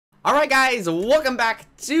Alright guys, welcome back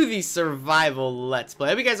to the survival let's play.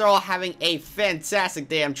 I hope you guys are all having a fantastic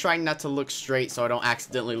day. I'm trying not to look straight so I don't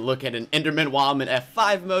accidentally look at an Enderman while I'm in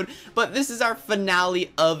F5 mode. But this is our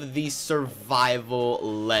finale of the survival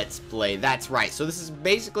let's play. That's right, so this is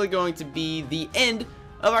basically going to be the end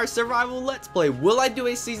of our survival let's play. Will I do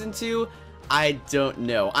a season 2? I don't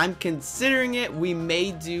know. I'm considering it. We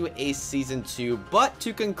may do a season 2, but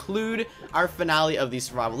to conclude our finale of the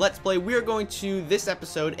survival let's play, we are going to this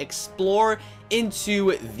episode explore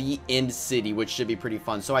into the end city, which should be pretty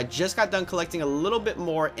fun. So I just got done collecting a little bit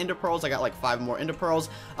more ender pearls. I got like 5 more ender pearls.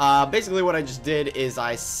 Basically what I just did is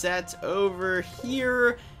I set over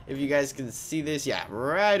here. If you guys can see this, yeah,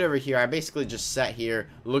 right over here. I basically just sat here,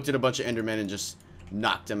 looked at a bunch of endermen and just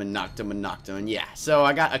knocked him and knocked him and knocked him, and yeah, so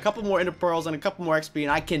I got a couple more ender pearls and a couple more XP, and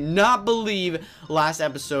I cannot believe last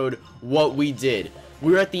episode what we did.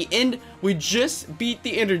 We were at the end, we just beat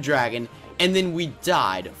the ender dragon, and then we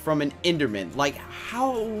died from an enderman. Like,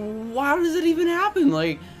 how does it even happen?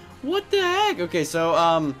 Like, what the heck? Okay,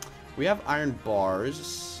 so we have iron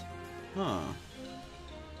bars.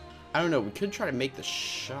 I don't know, we could try to make the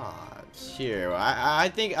shot here. I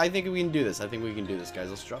think we can do this. I think we can do this, guys.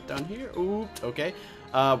 Let's drop down here. Ooh, okay.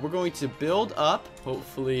 We're going to build up.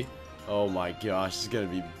 Hopefully. Oh my gosh, it's gonna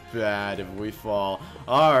be bad if we fall.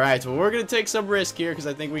 Alright, so we're gonna take some risk here because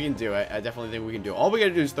I think we can do it. I definitely think we can do it. All we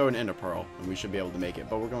gotta do is throw an ender pearl and we should be able to make it.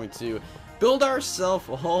 But we're going to build ourselves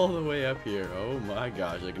all the way up here. Oh my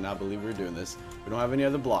gosh, I cannot believe we're doing this. We don't have any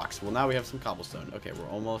other blocks. Well, now we have some cobblestone. Okay, we're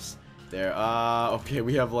almost there. Okay,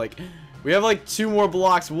 we have like 2 more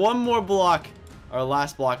blocks. 1 more block. Our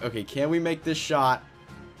last block. Okay, can we make this shot?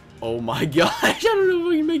 Oh my gosh, I don't know if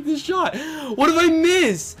we can make this shot. What if I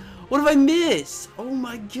miss? What if I miss? Oh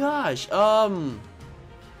my gosh.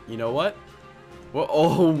 You know what? Well,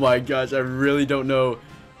 oh my gosh, I really don't know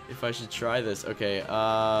if I should try this. Okay,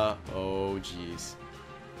 oh jeez.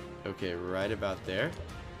 Okay, right about there.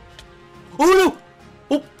 Oh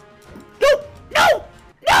no! Oh, no! No!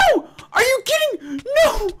 No! Are you kidding?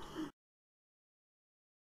 No!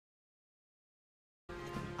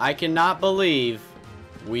 I cannot believe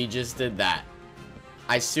we just did that.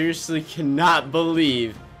 I seriously cannot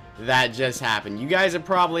believe that just happened. You guys are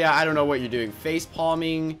probably, I don't know what you're doing, face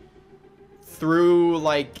palming through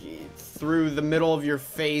the middle of your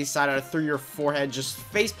face, I don't know, through your forehead, just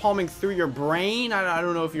face palming through your brain. I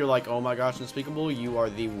don't know if you're like, oh my gosh, unspeakable, you are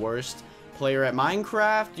the worst player at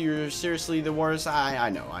Minecraft. You're seriously the worst. I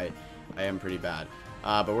know, I am pretty bad.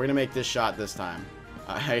 But we're gonna make this shot this time.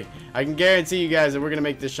 I can guarantee you guys that we're gonna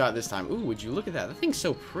make this shot this time. Ooh, would you look at that? That thing's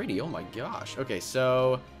so pretty. Oh my gosh. Okay,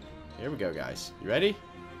 so here we go, guys. You ready?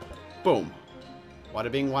 Boom. Wada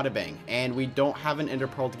bing, wada bang. And we don't have an ender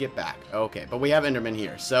pearl to get back. Okay, but we have endermen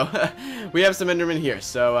here. So we have some endermen here.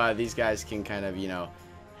 So these guys can kind of, you know,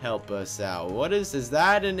 help us out. What is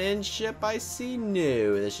that an end ship I see?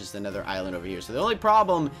 No, that's just another island over here. So the only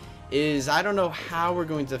problem is I don't know how we're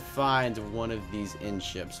going to find one of these end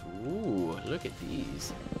ships. Ooh, look at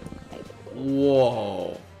these.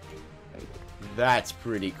 Whoa. That's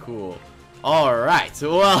pretty cool. Alright,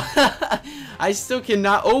 well, I still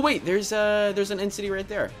cannot... Oh, wait, there's an end city right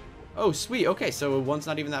there. Oh, sweet. Okay, so one's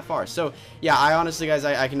not even that far. So, yeah, I honestly, guys,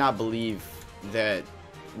 I cannot believe that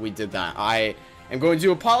we did that. I am going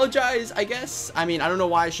to apologize, I guess. I mean, I don't know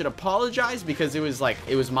why I should apologize, because it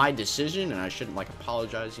was my decision, and I shouldn't, like,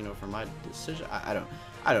 apologize, you know, for my decision. I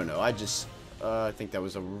don't know. I just think that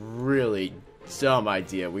was a really dumb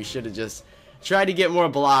idea. We should have just tried to get more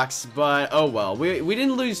blocks, but oh well. We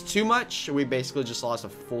didn't lose too much. We basically just lost a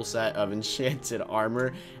full set of enchanted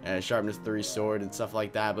armor and a sharpness 3 sword and stuff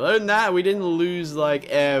like that. But other than that, we didn't lose like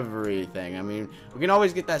everything. I mean, we can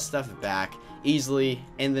always get that stuff back easily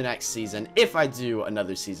in the next season if I do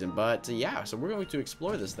another season. But yeah, so we're going to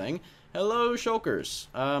explore this thing. Hello, shulkers.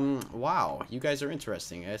 Wow, you guys are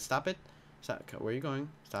interesting. Stop it. Stop. Where are you going?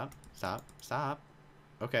 Stop. Stop. Stop.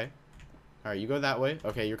 Okay. All right, you go that way.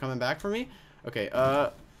 Okay, you're coming back for me? Okay,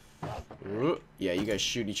 yeah, you guys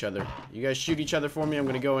shoot each other. You guys shoot each other for me. I'm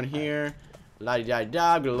gonna go in here.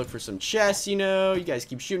 La-di-da-da. I'm gonna look for some chests, you know. You guys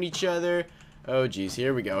keep shooting each other. Oh, geez,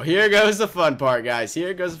 here we go. Here goes the fun part, guys.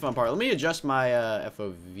 Here goes the fun part. Let me adjust my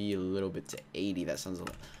FOV a little bit to 80. That sounds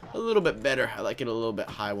a little bit better. I like it a little bit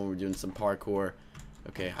high when we're doing some parkour.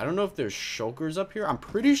 Okay, I don't know if there's shulkers up here. I'm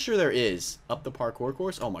pretty sure there is. Up the parkour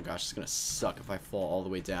course. Oh my gosh, it's gonna suck if I fall all the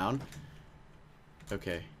way down.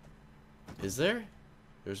 Okay. Is there?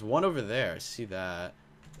 There's one over there. I see that.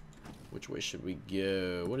 Which way should we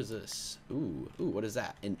go? What is this? Ooh, what is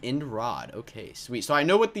that? An end rod. Okay, sweet. So I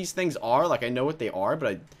know what these things are. Like, I know what they are,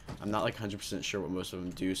 but I'm not, like, 100% sure what most of them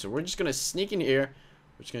do. So we're just going to sneak in here.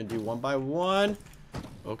 We're just going to do one by one.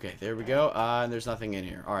 Okay, there we go. And there's nothing in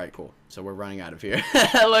here. All right, cool. So we're running out of here.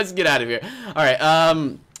 Let's get out of here. All right.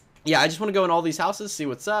 Yeah, I just want to go in all these houses, see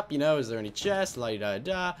what's up. You know, is there any chests? La da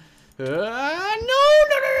da. No.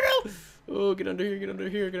 Oh, get under here. Get under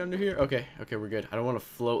here. Get under here. Okay. Okay, we're good. I don't want to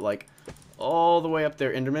float like all the way up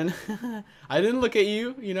there, Enderman. I didn't look at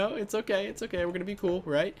you. You know, it's okay. It's okay. We're gonna be cool,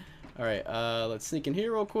 right? All right. Let's sneak in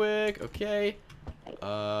here real quick. Okay.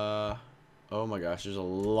 Oh my gosh, there's a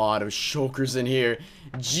lot of shulkers in here.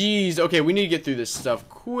 Jeez. Okay, we need to get through this stuff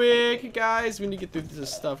quick, guys. We need to get through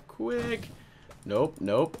this stuff quick. Nope.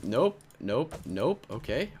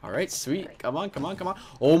 Okay. All right, sweet. Come on.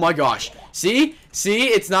 Oh my gosh. See?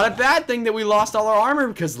 It's not a bad thing that we lost all our armor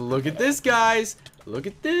because look at this, guys. Look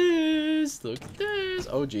at this.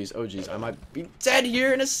 Oh geez. I might be dead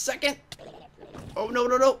here in a second. Oh no.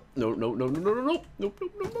 Nope.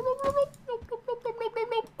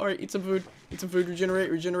 Alright, eat some food.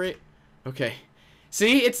 Regenerate. Okay.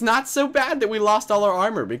 See, it's not so bad that we lost all our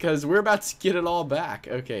armor because we're about to get it all back.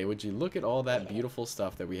 Okay, would you look at all that beautiful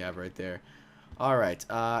stuff that we have right there. Alright,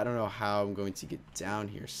 I don't know how I'm going to get down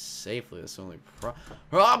here safely. That's the only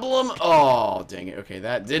problem. Oh, dang it. Okay,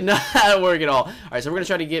 that did not work at all. Alright, so we're going to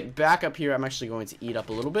try to get back up here. I'm actually going to eat up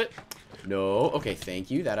a little bit. No. Okay, thank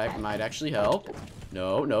you. That might actually help.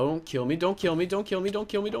 No, don't kill me. Don't kill me. No.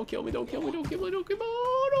 Okay,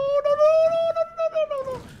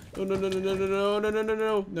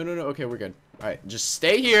 we're good. All right, just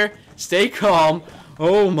stay here. Stay calm.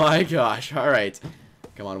 Oh my gosh. All right.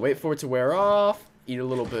 Come on, wait for it to wear off. Eat a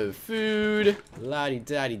little bit of food.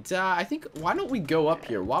 La-di-da-di-da. I think, why don't we go up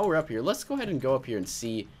here? While we're up here, let's go ahead and go up here and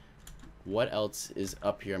see what else is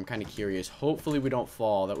up here. I'm kind of curious. Hopefully we don't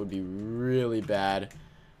fall. That would be really bad.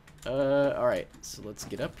 Alright. So let's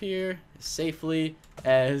get up here safely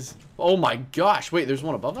as... Oh my gosh. Wait, there's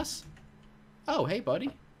one above us? Oh, hey,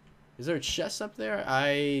 buddy. Is there a chest up there?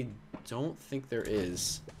 I don't think there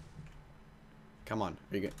is. Come on.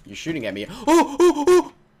 You're shooting at me.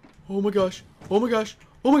 Oh! Oh my gosh. Collect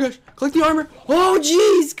the armor. Oh,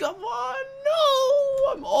 jeez. Come on.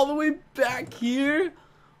 No. I'm all the way back here.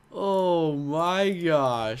 Oh my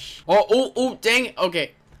gosh. Oh, dang it.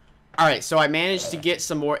 Okay. Alright, so I managed to get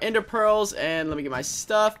some more ender pearls, and let me get my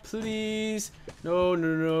stuff, please. No.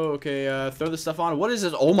 Okay, throw the stuff on. What is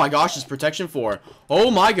this? Oh my gosh, it's protection 4. Oh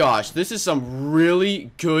my gosh, this is some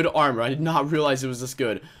really good armor. I did not realize it was this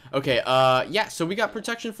good. Okay, yeah, so we got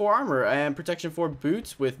protection 4 armor and protection 4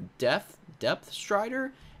 boots with depth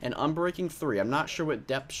strider and unbreaking 3. I'm not sure what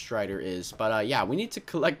depth strider is, but yeah, we need to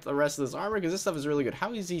collect the rest of this armor because this stuff is really good.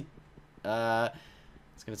 How easy?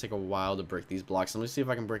 It's gonna take a while to break these blocks. Let me see if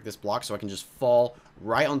I can break this block so I can just fall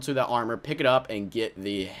right onto that armor, pick it up, and get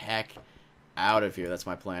the heck out of here. That's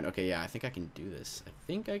my plan. Okay, yeah, I think I can do this.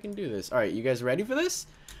 All right, you guys ready for this?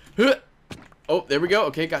 Oh, there we go.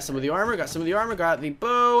 Okay, got some of the armor. Got the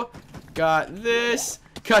bow. Got this.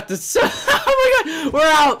 Got the... Oh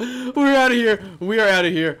my god! We're out of here. We are out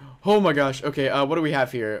of here. Oh my gosh. Okay, what do we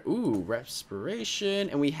have here? Ooh,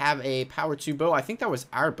 respiration. And we have a power 2 bow. I think that was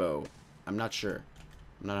our bow. I'm not sure.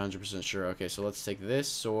 I'm not 100% sure. Okay, so let's take this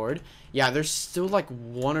sword. Yeah, there's still like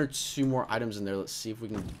 1 or 2 more items in there. Let's see if we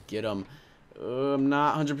can get them. I'm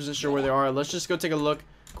not 100% sure where they are. Let's just go take a look.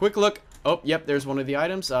 Quick look. Oh, yep, there's one of the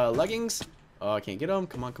items. Leggings. Oh, I can't get them.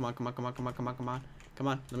 Come on.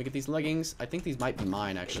 Let me get these leggings. I think these might be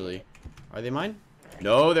mine, actually. Are they mine?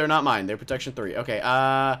 No, they're not mine. They're protection 3. Okay,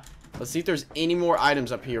 let's see if there's any more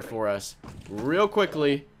items up here for us. Real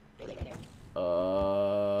quickly.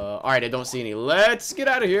 Alright, I don't see any. Let's get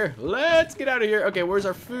out of here. Okay, where's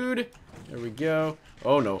our food? There we go.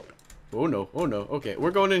 Oh no. Okay,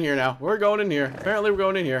 we're going in here now. Apparently we're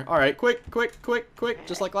going in here. Alright, quick.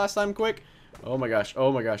 Just like last time, quick. Oh my gosh.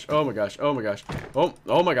 Oh my gosh. Okay,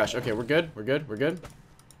 we're good.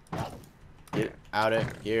 Get out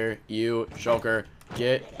of here, you shulker.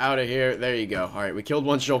 Get out of here. There you go. Alright, we killed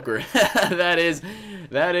one shulker. That is,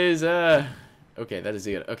 okay, that is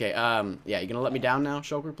good. Okay, yeah, you gonna let me down now,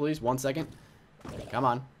 shulker, please? 1 second. Come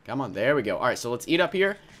on. There we go. Alright, so let's eat up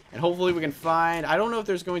here, and hopefully we can find... I don't know if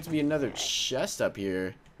there's going to be another chest up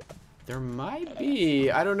here. There might be.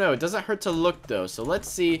 I don't know. It doesn't hurt to look, though. So let's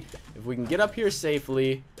see if we can get up here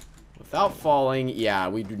safely without falling. Yeah,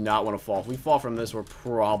 we do not want to fall. If we fall from this, we're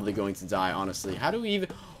probably going to die, honestly. How do we even...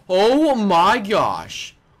 Oh my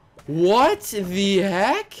gosh. What the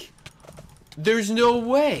heck? There's no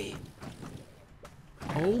way.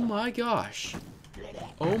 Oh my gosh.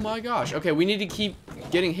 Okay, we need to keep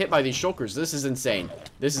getting hit by these shulkers. This is insane.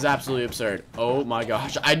 This is absolutely absurd. Oh my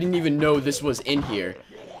gosh. I didn't even know this was in here.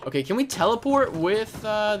 Okay, can we teleport with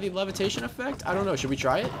the levitation effect? I don't know. Should we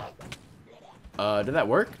try it? Did that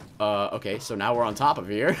work? Okay, so now we're on top of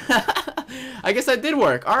here. I guess that did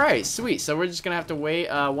work. Alright, sweet. So we're just gonna have to wait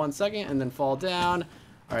 1 second and then fall down.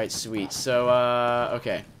 Alright, sweet. So,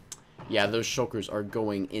 okay. Yeah, those shulkers are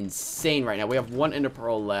going insane right now. We have 1 ender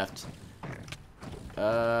pearl left.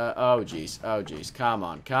 Oh jeez. Oh jeez. Come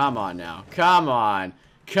on. Come on now. Come on.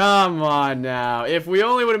 Come on now. If we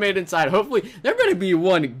only would have made it inside, hopefully there better be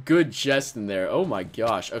 1 good chest in there. Oh my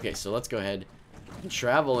gosh. Okay, so let's go ahead and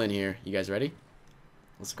travel in here. You guys ready?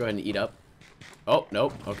 Let's go ahead and eat up. Oh,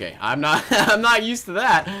 nope. Okay. I'm not I'm not used to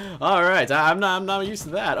that. All right. I'm not used to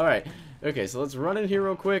that. All right. Okay, so let's run in here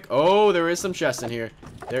real quick. Oh, there is some chests in here.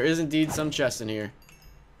 There is indeed some chests in here.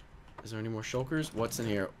 Is there any more shulkers? What's in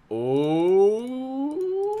here? Oh,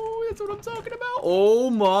 that's what I'm talking about.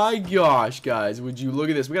 Oh my gosh, guys. Would you look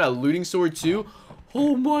at this? We got a looting sword too.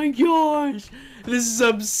 Oh my gosh. This is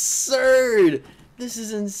absurd. This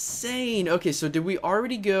is insane. Okay, so did we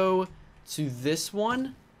already go to this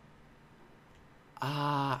one?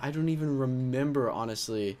 I don't even remember,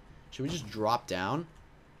 honestly. Should we just drop down?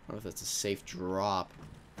 I don't know if that's a safe drop.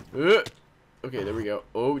 Okay, there we go.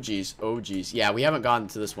 Oh, geez. Oh, geez. Yeah, we haven't gone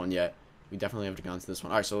to this one yet. We definitely haven't gone to this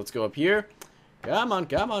one. All right, so let's go up here. Come on,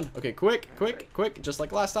 come on. Okay, quick, quick, quick. Just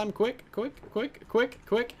like last time. Quick, quick, quick, quick,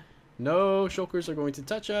 quick. No shulkers are going to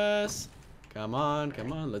touch us. Come on,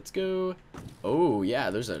 come on. Let's go. Oh, yeah,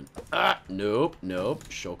 there's a... nope, nope.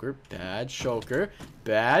 Shulker. Bad shulker.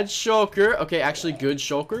 Bad shulker. Okay, actually, good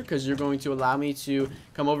shulker, because you're going to allow me to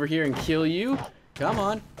come over here and kill you. Come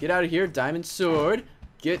on. Get out of here. Diamond sword.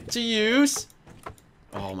 Get to use.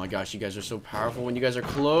 Oh, my gosh. You guys are so powerful when you guys are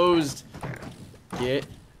closed. Get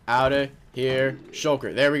out of here.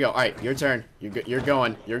 Shulker. There we go. All right, your turn. You're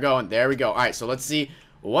going. You're going. There we go. All right, so let's see.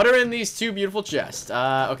 What are in these 2 beautiful chests?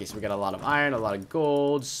 Okay, so we got a lot of iron, a lot of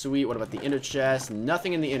gold. Sweet. What about the inner chest?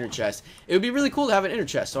 Nothing in the inner chest. It would be really cool to have an inner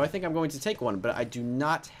chest, so I think I'm going to take one, but I do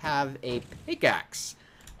not have a pickaxe,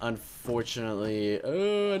 unfortunately.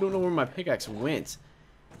 I don't know where my pickaxe went.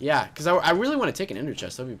 Yeah, because I really want to take an inner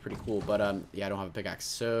chest. That would be pretty cool, but yeah, I don't have a pickaxe,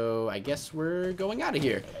 so I guess we're going out of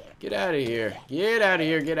here. Get out of here. Get out of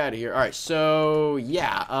here. Get out of here. All right, so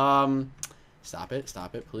yeah, stop it.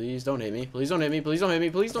 Stop it. Please don't hit me. Please don't hit me. Please don't hit me.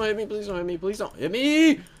 Please don't hit me. Please don't hit me. Please don't hit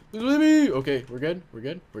me. Please don't hit me. Okay, we're good. We're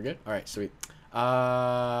good. We're good. All right, sweet.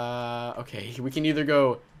 Okay, we can either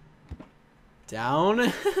go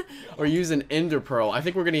down or use an ender pearl. I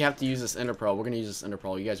think we're going to have to use this ender pearl. We're going to use this ender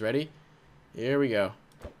pearl. You guys ready? Here we go.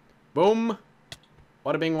 Boom.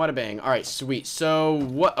 Wada bing, wada bang. All right, sweet. So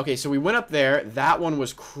what? Okay, so we went up there. That one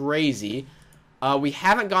was crazy. We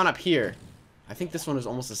haven't gone up here. I think this one is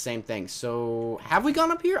almost the same thing. So, have we gone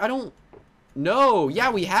up here? I don't know. Yeah,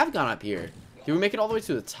 we have gone up here. Did we make it all the way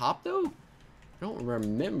to the top, though? I don't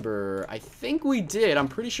remember. I think we did. I'm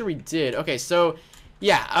pretty sure we did. Okay, so,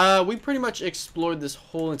 yeah. We pretty much explored this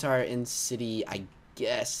whole entire end city, I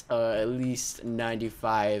guess. At least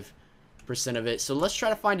 95% of it. So, let's try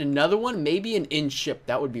to find another one. Maybe an end ship.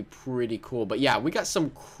 That would be pretty cool. But, yeah, we got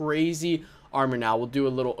some crazy armor now. We'll do a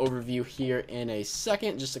little overview here in a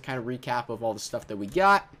second just to kind of recap of all the stuff that we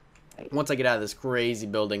got once I get out of this crazy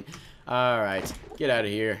building. Alright, get out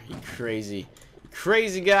of here, you crazy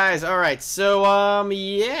guys. Alright, so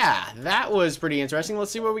yeah, that was pretty interesting.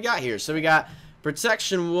 Let's see what we got here. So we got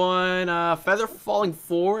protection 1, feather falling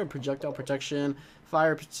 4, and projectile protection,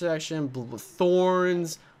 fire protection,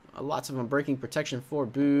 thorns, lots of unbreaking protection 4,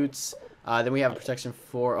 boots. Then we have protection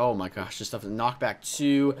 4. Oh my gosh, this stuff is knockback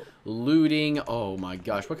 2, looting. Oh my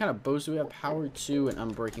gosh, what kind of bows do we have? Power 2 and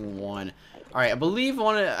unbreaking 1. All right, I believe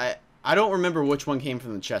I don't remember which one came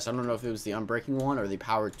from the chest. I don't know if it was the unbreaking 1 or the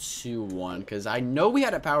power 2 one, because I know we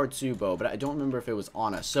had a power 2 bow, but I don't remember if it was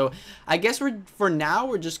on us. So I guess for now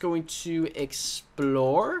we're just going to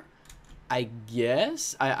explore. I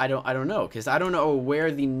guess I don't know, because I don't know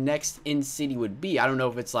where the next end city would be. I don't know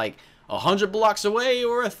if it's like 100 blocks away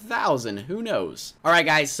or 1,000. Who knows? All right,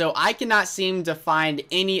 guys. So I cannot seem to find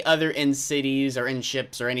any other end cities or end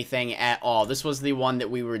ships or anything at all. This was the one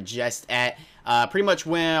that we were just at. Pretty much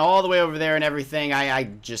went all the way over there and everything. I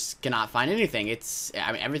just cannot find anything.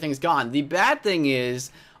 I mean, everything's gone. The bad thing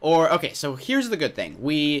is, okay, so here's the good thing.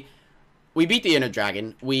 We beat the Ender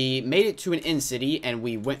Dragon, we made it to an end city, and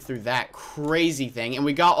we went through that crazy thing, and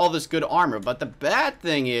we got all this good armor. But the bad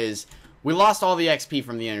thing is, we lost all the XP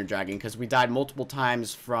from the Ender Dragon, because we died multiple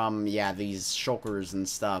times from, yeah, these shulkers and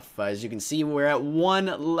stuff. As you can see, we're at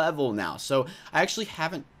 1 level now. So, I actually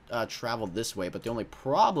haven't traveled this way, but the only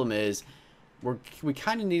problem is, we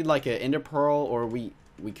kind of need, like, an Ender Pearl, or we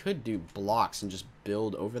could do blocks and just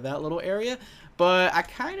build over that little area. But I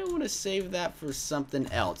kind of want to save that for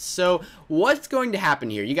something else. So, what's going to happen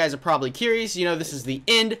here? You guys are probably curious. You know, this is the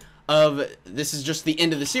end of this is just the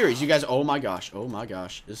end of the series. You guys, oh my gosh,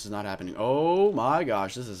 this is not happening. Oh my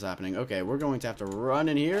gosh, this is happening. Okay, we're going to have to run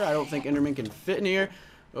in here. I don't think Enderman can fit in here.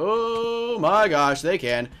 Oh my gosh, they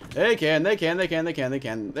can. They can.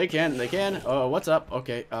 Oh, what's up?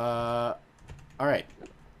 Okay, alright.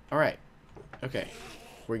 Okay.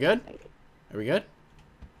 We're good? Are we good?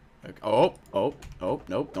 Okay. Oh,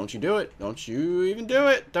 nope. Don't you do it. Don't you even do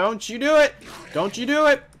it. Don't you do it. Don't you do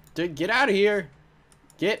it. Get out of here.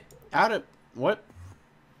 Get out of... What?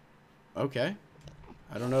 Okay.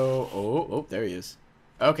 I don't know. Oh, there he is.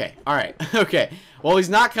 Okay. Alright. Okay. Well, he's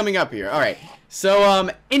not coming up here. Alright. So,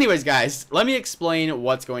 anyways, guys, let me explain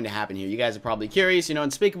what's going to happen here. You guys are probably curious, you know,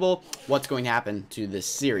 Unspeakable, what's going to happen to this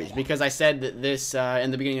series. Because I said that this,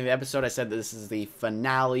 in the beginning of the episode, I said that this is the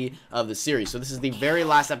finale of the series. So, this is the very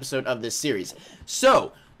last episode of this series.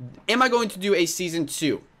 So, am I going to do a Season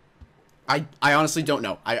 2? I honestly don't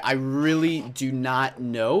know. I really do not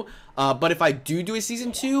know. But if I do a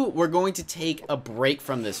Season 2, we're going to take a break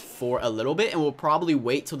from this for a little bit. And we'll probably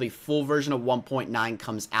wait till the full version of 1.9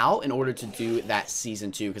 comes out in order to do that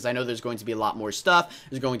Season 2. Because I know there's going to be a lot more stuff.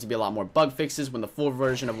 There's going to be a lot more bug fixes when the full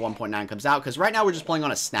version of 1.9 comes out. Because right now we're just playing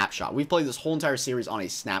on a snapshot. We've played this whole entire series on a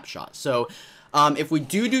snapshot. So... if we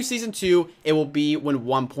do Season 2, it will be when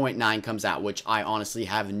 1.9 comes out, which I honestly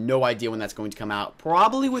have no idea when that's going to come out.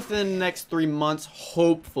 Probably within the next 3 months,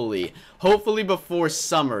 hopefully. Hopefully before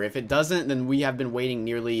summer. If it doesn't, then we have been waiting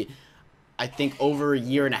nearly, I think, over a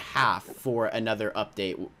year and a half for another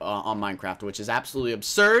update on Minecraft, which is absolutely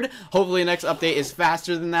absurd. Hopefully the next update is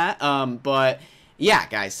faster than that, but... yeah,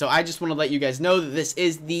 guys, so I just want to let you guys know that this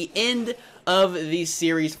is the end of the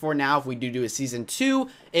series for now. If we do a Season 2,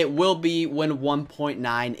 it will be when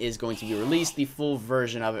 1.9 is going to be released, the full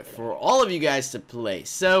version of it for all of you guys to play.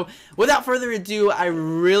 So, without further ado, I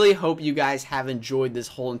really hope you guys have enjoyed this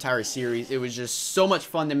whole entire series. It was just so much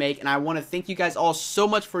fun to make, and I want to thank you guys all so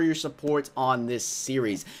much for your support on this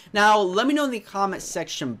series. Now, let me know in the comment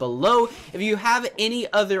section below if you have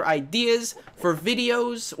any other ideas for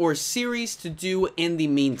videos or series to do in the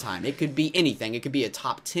meantime. It could be anything. It could be a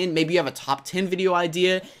top 10. Maybe you have a top 10 video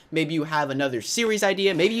idea. Maybe you have another series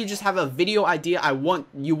idea. Maybe you just have a video idea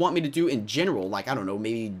you want me to do in general. Like, I don't know,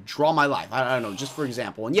 maybe draw my life. I don't know, just for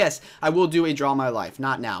example. And yes, I will do a draw my life.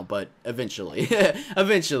 Not now, but eventually.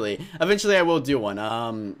 Eventually I will do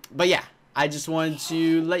one. But yeah, I just wanted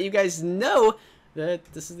to let you guys know that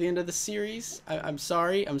this is the end of the series. I'm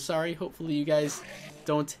sorry. Hopefully you guys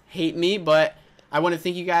don't hate me, but I want to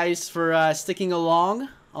thank you guys for sticking along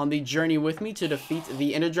on the journey with me to defeat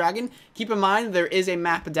the Ender Dragon. Keep in mind, there is a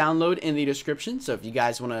map download in the description, so if you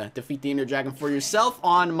guys want to defeat the Ender Dragon for yourself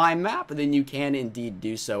on my map, then you can indeed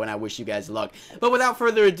do so, and I wish you guys luck. But without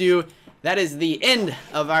further ado, that is the end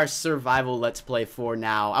of our survival Let's Play for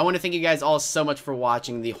now. I want to thank you guys all so much for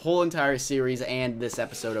watching the whole entire series and this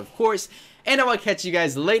episode, of course, and I will catch you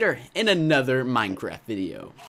guys later in another Minecraft video.